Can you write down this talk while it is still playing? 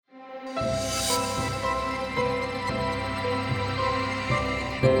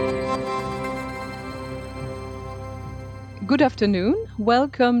Good afternoon.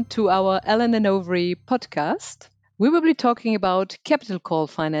 Welcome to our Ellen and Overy podcast. We will be talking about capital call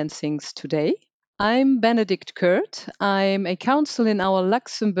financings today. I'm Benedict Kurt. I'm a counsel in our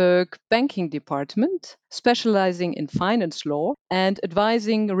Luxembourg banking department, specializing in finance law and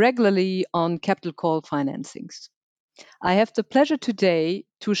advising regularly on capital call financings. I have the pleasure today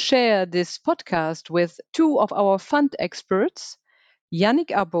to share this podcast with two of our fund experts,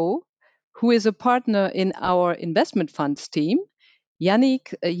 Yannick Abo, who is a partner in our investment funds team.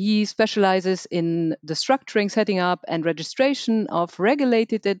 Yannick, he specializes in the structuring, setting up, and registration of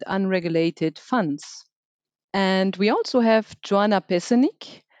regulated and unregulated funds. And we also have Joanna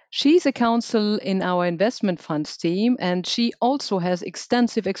Pesenik. She's a counsel in our investment funds team, and she also has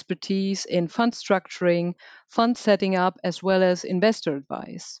extensive expertise in fund structuring, fund setting up, as well as investor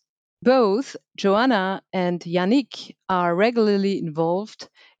advice. Both Joanna and Yannick are regularly involved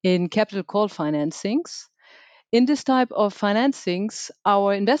in capital call financings. In this type of financings,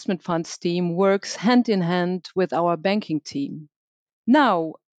 our investment funds team works hand in hand with our banking team.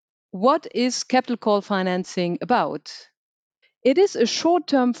 Now, what is capital call financing about? It is a short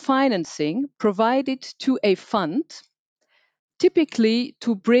term financing provided to a fund, typically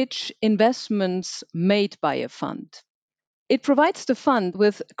to bridge investments made by a fund. It provides the fund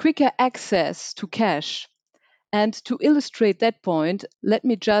with quicker access to cash. And to illustrate that point, let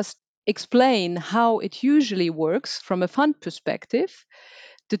me just explain how it usually works from a fund perspective.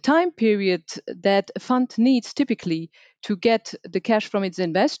 The time period that a fund needs typically to get the cash from its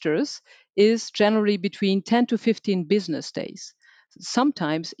investors is generally between 10 to 15 business days,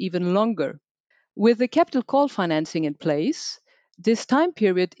 sometimes even longer. With the capital call financing in place, this time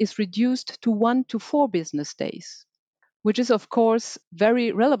period is reduced to 1 to 4 business days, which is, of course,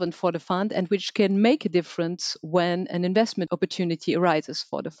 very relevant for the fund and which can make a difference when an investment opportunity arises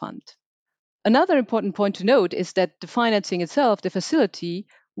for the fund. Another important point to note is that the financing itself, the facility,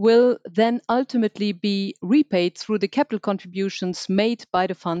 will then ultimately be repaid through the capital contributions made by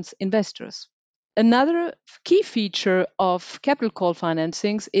the fund's investors. Another key feature of capital call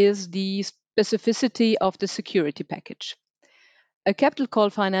financings is the specificity of the security package. A capital call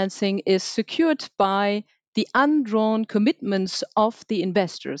financing is secured by the undrawn commitments of the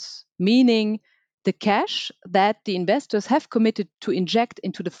investors, meaning the cash that the investors have committed to inject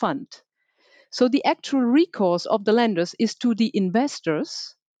into the fund. So the actual recourse of the lenders is to the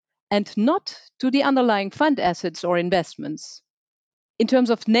investors and not to the underlying fund assets or investments. In terms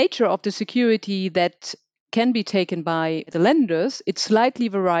of nature of the security that can be taken by the lenders, it slightly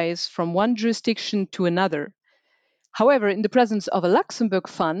varies from one jurisdiction to another. However, in the presence of a Luxembourg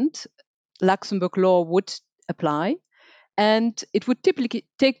fund, Luxembourg law would apply, and it would typically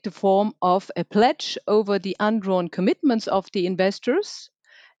take the form of a pledge over the undrawn commitments of the investors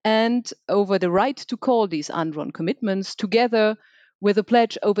and over the right to call these undrawn commitments, together with a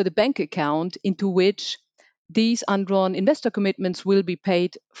pledge over the bank account into which these undrawn investor commitments will be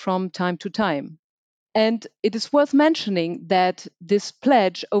paid from time to time. And it is worth mentioning that this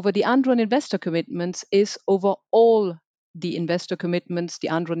pledge over the undrawn investor commitments is over all the investor commitments, the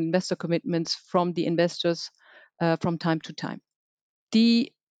undrawn investor commitments from the investors from time to time.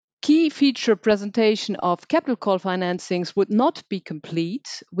 The key feature presentation of capital call financings would not be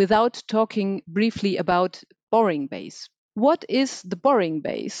complete without talking briefly about borrowing base. What is the borrowing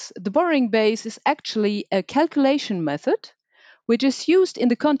base? The borrowing base is actually a calculation method which is used in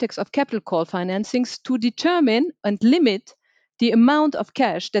the context of capital call financings to determine and limit the amount of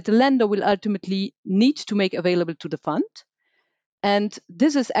cash that the lender will ultimately need to make available to the fund. And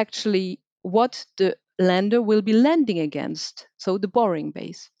this is actually what the lender will be lending against, so the borrowing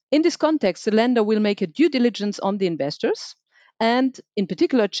base. In this context, the lender will make a due diligence on the investors and, in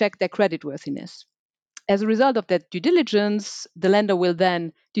particular, check their creditworthiness. As a result of that due diligence, the lender will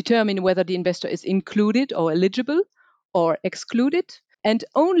then determine whether the investor is included or eligible or excluded, and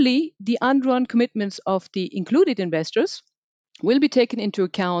only the undrawn commitments of the included investors will be taken into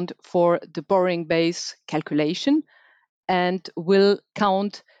account for the borrowing base calculation and will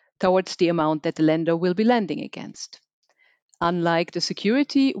count towards the amount that the lender will be lending against, unlike the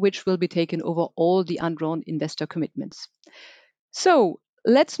security, which will be taken over all the undrawn investor commitments. So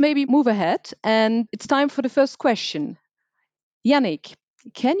let's maybe move ahead, and it's time for the first question. Yannick,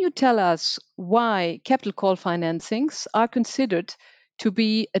 can you tell us why capital call financings are considered to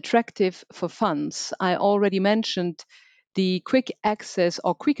be attractive for funds? I already mentioned the quick access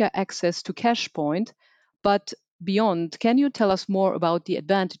or quicker access to cash point, but beyond, can you tell us more about the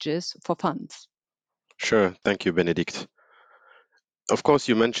advantages for funds? Sure. Thank you, Benedict. Of course,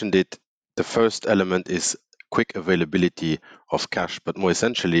 you mentioned it. The first element is quick availability of cash, but more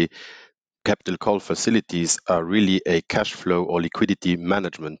essentially, Capital call facilities are really a cash flow or liquidity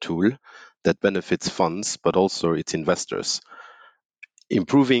management tool that benefits funds, but also its investors.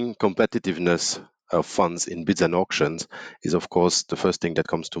 Improving competitiveness of funds in bids and auctions is, of course, the first thing that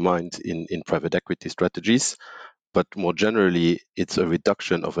comes to mind in private equity strategies. But more generally, it's a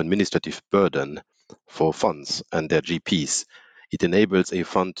reduction of administrative burden for funds and their GPs. It enables a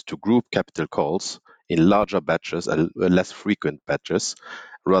fund to group capital calls in larger batches and less frequent batches,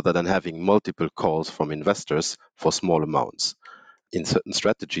 rather than having multiple calls from investors for small amounts. In certain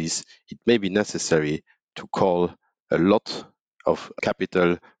strategies, it may be necessary to call a lot of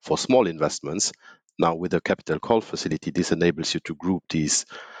capital for small investments. Now, with a capital call facility, this enables you to group these.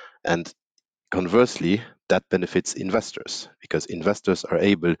 And conversely, that benefits investors because investors are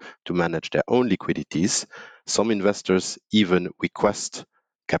able to manage their own liquidities. Some investors even request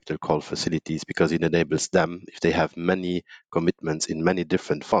capital call facilities because it enables them, if they have many commitments in many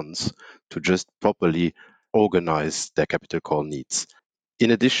different funds, to just properly organize their capital call needs.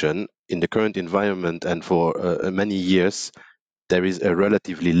 In addition, in the current environment and for many years, there is a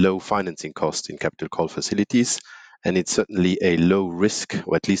relatively low financing cost in capital call facilities, and it's certainly a low risk,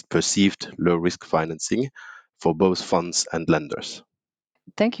 or at least perceived low risk financing for both funds and lenders.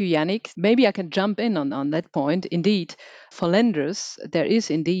 Thank you, Yannick. Maybe I can jump in on that point. Indeed, for lenders, there is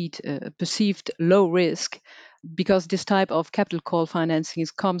indeed a perceived low risk because this type of capital call financing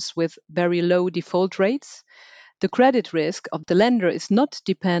comes with very low default rates. The credit risk of the lender is not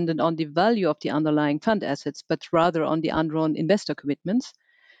dependent on the value of the underlying fund assets, but rather on the undrawn investor commitments.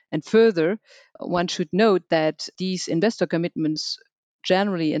 And further, one should note that these investor commitments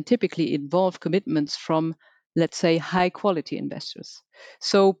generally and typically involve commitments from, let's say, high quality investors.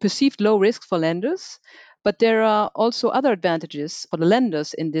 So perceived low risk for lenders, but there are also other advantages for the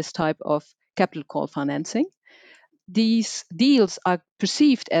lenders in this type of capital call financing. These deals are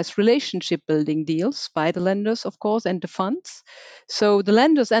perceived as relationship building deals by the lenders, of course, and the funds. So the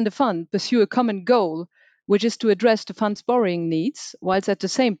lenders and the fund pursue a common goal, which is to address the fund's borrowing needs, whilst at the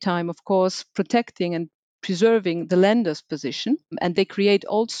same time, of course, protecting and preserving the lender's position. And they create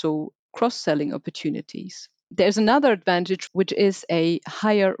also cross selling opportunities. There's another advantage, which is a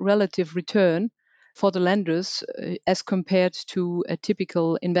higher relative return for the lenders as compared to a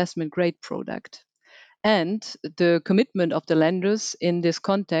typical investment grade product. And the commitment of the lenders in this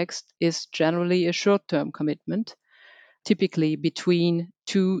context is generally a short term commitment, typically between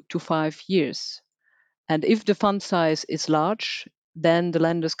 2 to 5 years. And if the fund size is large, then the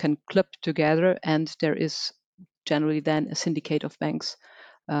lenders can club together, and there is generally then a syndicate of banks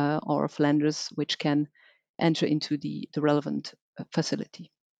or of lenders which can enter into the relevant facility.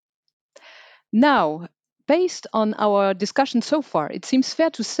 Now, based on our discussion so far, it seems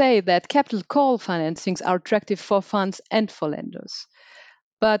fair to say that capital call financings are attractive for funds and for lenders.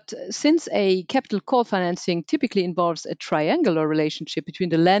 But since a capital call financing typically involves a triangular relationship between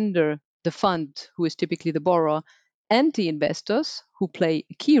the lender, the fund, who is typically the borrower, and the investors, who play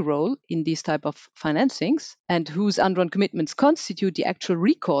a key role in these type of financings and whose undrawn commitments constitute the actual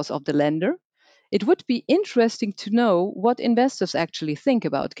recourse of the lender, it would be interesting to know what investors actually think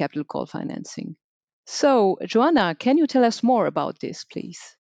about capital call financing. So, Joanna, can you tell us more about this, please?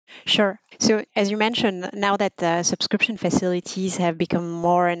 Sure. So, as you mentioned, now that subscription facilities have become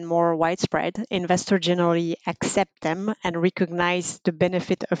more and more widespread, investors generally accept them and recognize the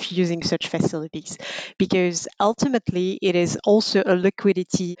benefit of using such facilities because ultimately it is also a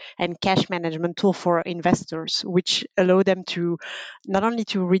liquidity and cash management tool for investors, which allow them to not only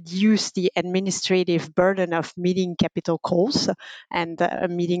to reduce the administrative burden of meeting capital calls and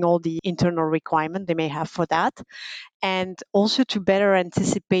meeting all the internal requirements they may have for that, and also to better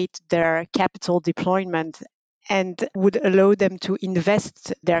anticipate their capital deployment and would allow them to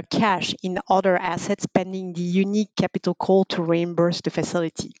invest their cash in other assets pending the unique capital call to reimburse the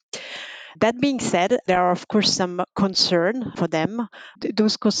facility. That being said, there are, of course, some concern for them.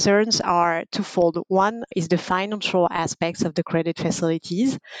 Those concerns are twofold. One is the financial aspects of the credit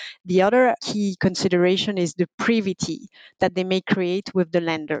facilities. The other key consideration is the privity that they may create with the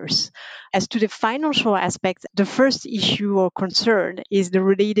lenders. As to the financial aspect, the first issue or concern is the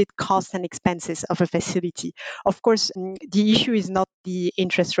related costs and expenses of a facility. Of course, the issue is not the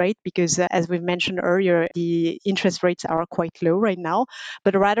interest rate because, as we've mentioned earlier, the interest rates are quite low right now,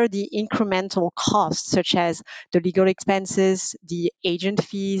 but rather the incremental incremental costs, such as the legal expenses, the agent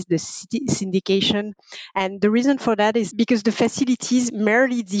fees, the syndication. And the reason for that is because the facilities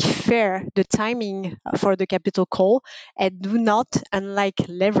merely defer the timing for the capital call and do not, unlike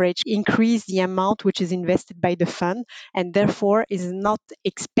leverage, increase the amount which is invested by the fund, and therefore is not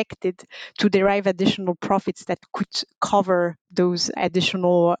expected to derive additional profits that could cover those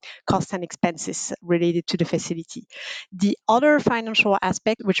additional costs and expenses related to the facility. The other financial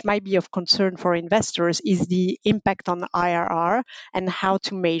aspect, which might be of concern for investors, is the impact on IRR and how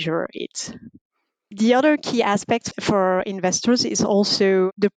to measure it. The other key aspect for investors is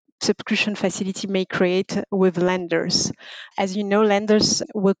also the subscription facility may create with lenders. As you know, lenders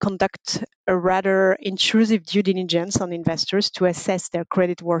will conduct a rather intrusive due diligence on investors to assess their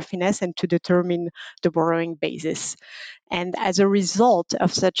creditworthiness and to determine the borrowing basis. And as a result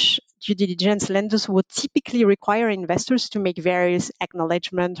of such due diligence, lenders would typically require investors to make various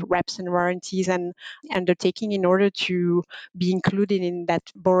acknowledgement, reps and warranties and undertaking in order to be included in that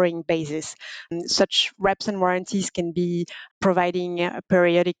borrowing basis. And such reps and warranties can be providing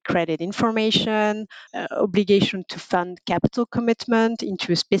periodic credit information, obligation to fund capital commitment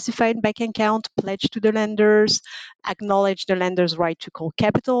into a specified bank account, pledge to the lenders, acknowledge the lender's right to call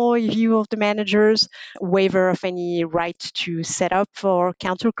capital review of the managers, waiver of any right to set up for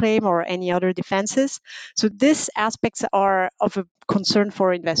counterclaim or any other defenses. So these aspects are of a concern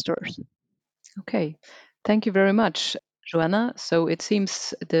for investors. Okay, thank you very much, Joanna. So it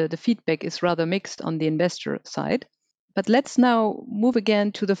seems the feedback is rather mixed on the investor side. But let's now move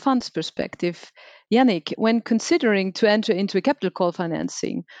again to the fund's perspective. Yannick, when considering to enter into a capital call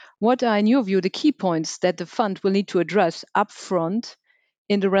financing, what are, in your view, the key points that the fund will need to address upfront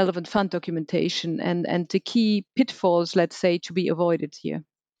in the relevant fund documentation and the key pitfalls, let's say, to be avoided here?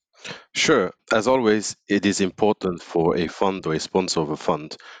 Sure. As always, it is important for a fund or a sponsor of a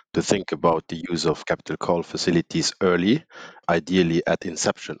fund to think about the use of capital call facilities early, ideally at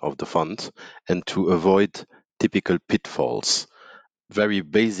inception of the fund, and to avoid typical pitfalls. Very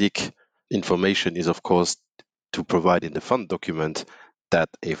basic information is, of course, to provide in the fund document that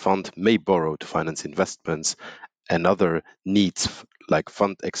a fund may borrow to finance investments and other needs like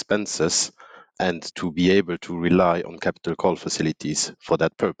fund expenses, and to be able to rely on capital call facilities for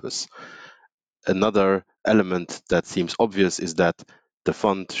that purpose. Another element that seems obvious is that the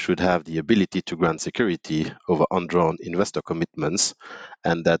fund should have the ability to grant security over undrawn investor commitments,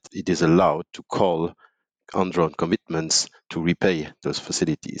 and that it is allowed to call undrawn commitments to repay those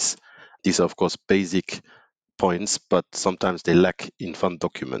facilities. These are, of course, basic points, but sometimes they lack in fund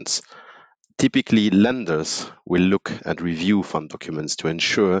documents. Typically, lenders will look and review fund documents to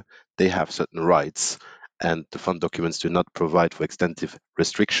ensure they have certain rights, and the fund documents do not provide for extensive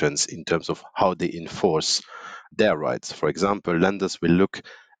restrictions in terms of how they enforce their rights. For example, lenders will look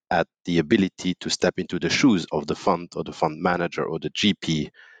at the ability to step into the shoes of the fund or the fund manager or the GP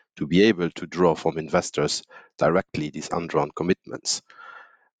to be able to draw from investors directly these undrawn commitments.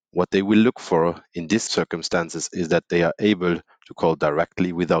 What they will look for in these circumstances is that they are able to call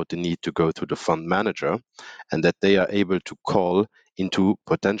directly without the need to go through the fund manager, and that they are able to call into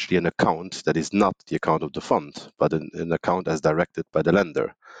potentially an account that is not the account of the fund, but an account as directed by the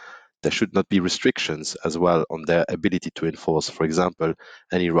lender. There should not be restrictions as well on their ability to enforce, for example,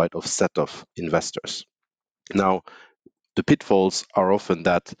 any right of set-off investors. Now, the pitfalls are often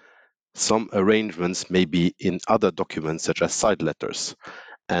that some arrangements may be in other documents, such as side letters.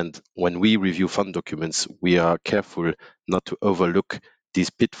 And when we review fund documents, we are careful not to overlook these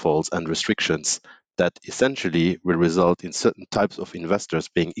pitfalls and restrictions that essentially will result in certain types of investors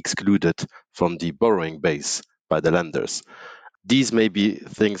being excluded from the borrowing base by the lenders. These may be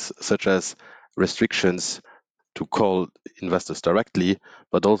things such as restrictions to call investors directly,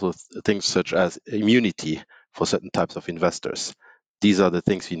 but also things such as immunity for certain types of investors. These are the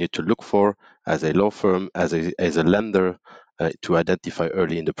things you need to look for as a law firm, as a lender, to identify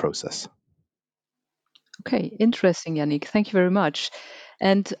early in the process. Okay, interesting, Yannick. Thank you very much.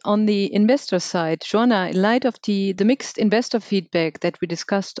 And on the investor side, Joanna, in light of the mixed investor feedback that we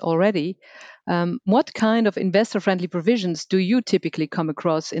discussed already, what kind of investor-friendly provisions do you typically come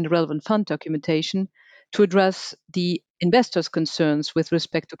across in the relevant fund documentation to address the investors' concerns with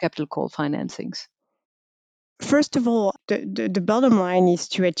respect to capital call financings? First of all, the bottom line is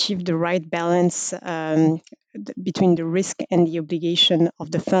to achieve the right balance between the risk and the obligation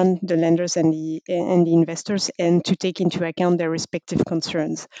of the fund, the lenders, and the investors, and to take into account their respective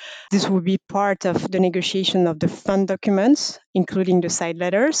concerns. This will be part of the negotiation of the fund documents, including the side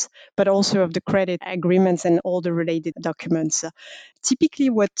letters, but also of the credit agreements and all the related documents. Typically,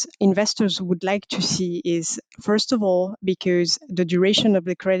 what investors would like to see is, first of all, because the duration of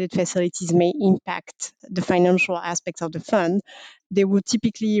the credit facilities may impact the financial aspects of the fund, they would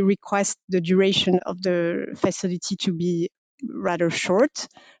typically request the duration of the facility to be rather short,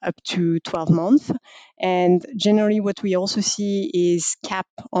 up to 12 months. And generally, what we also see is cap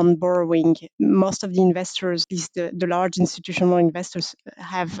on borrowing. Most of the investors, at least the large institutional investors,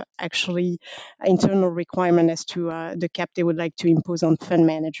 have actually internal requirement as to the cap they would like to impose on fund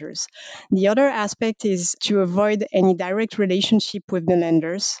managers. The other aspect is to avoid any direct relationship with the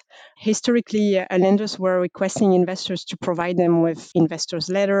lenders. Historically, lenders were requesting investors to provide them with investors'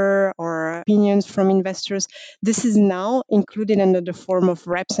 letter or opinions from investors. This is now included under the form of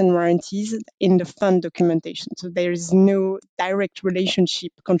reps and warranties in the fund documentation. So there is no direct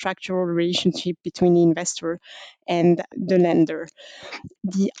relationship, contractual relationship between the investor and the lender.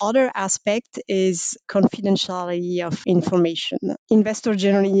 The other aspect is confidentiality of information. Investors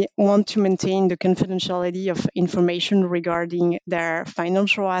generally want to maintain the confidentiality of information regarding their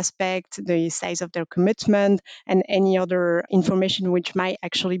financial aspect, the size of their commitment, and any other information which might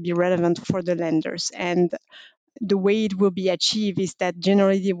actually be relevant for the lenders. And the way it will be achieved is that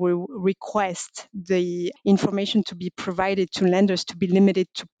generally they will request the information to be provided to lenders to be limited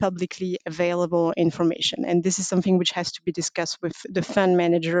to publicly available information. And this is something which has to be discussed with the fund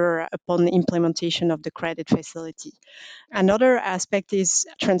manager upon the implementation of the credit facility. Another aspect is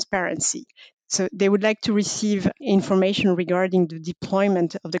transparency. So they would like to receive information regarding the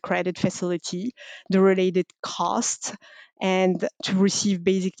deployment of the credit facility, the related costs, and to receive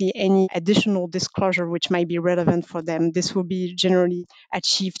basically any additional disclosure which might be relevant for them. This will be generally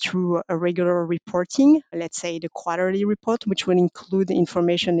achieved through a regular reporting, let's say the quarterly report, which will include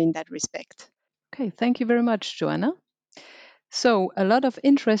information in that respect. Okay, thank you very much, Joanna. So, a lot of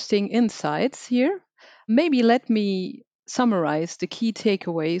interesting insights here. Maybe let me summarize the key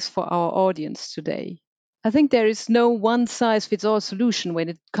takeaways for our audience today. I think there is no one size fits all solution when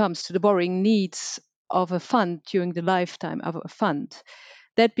it comes to the borrowing needs of a fund during the lifetime of a fund.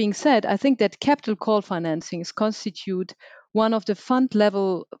 That being said, I think that capital call financings constitute one of the fund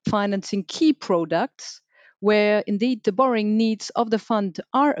level financing key products where indeed the borrowing needs of the fund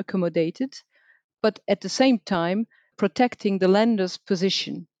are accommodated, but at the same time protecting the lender's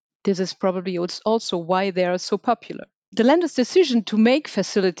position. This is probably also why they are so popular. The lender's decision to make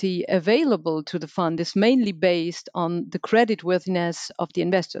facility available to the fund is mainly based on the creditworthiness of the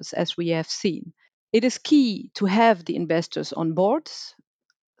investors, as we have seen. It is key to have the investors on board.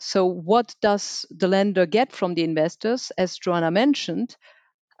 So, what does the lender get from the investors? As Joanna mentioned,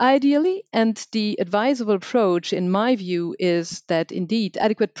 ideally, and the advisable approach, in my view, is that indeed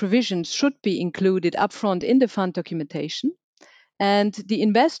adequate provisions should be included upfront in the fund documentation. And the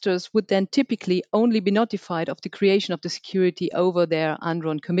investors would then typically only be notified of the creation of the security over their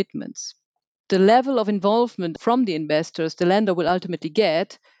undrawn commitments. The level of involvement from the investors the lender will ultimately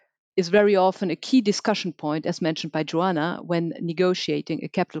get is very often a key discussion point, as mentioned by Joanna, when negotiating a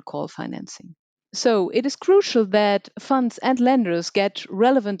capital call financing. So it is crucial that funds and lenders get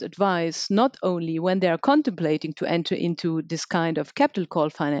relevant advice not only when they are contemplating to enter into this kind of capital call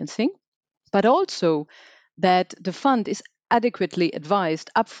financing, but also that the fund is adequately advised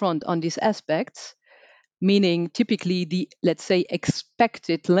upfront on these aspects, meaning typically the, let's say,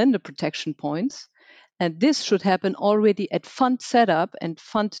 expected lender protection points. And this should happen already at fund setup and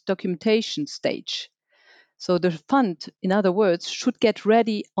fund documentation stage. So the fund, in other words, should get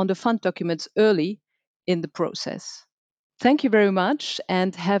ready on the fund documents early in the process. Thank you very much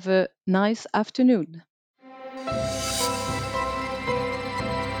and have a nice afternoon.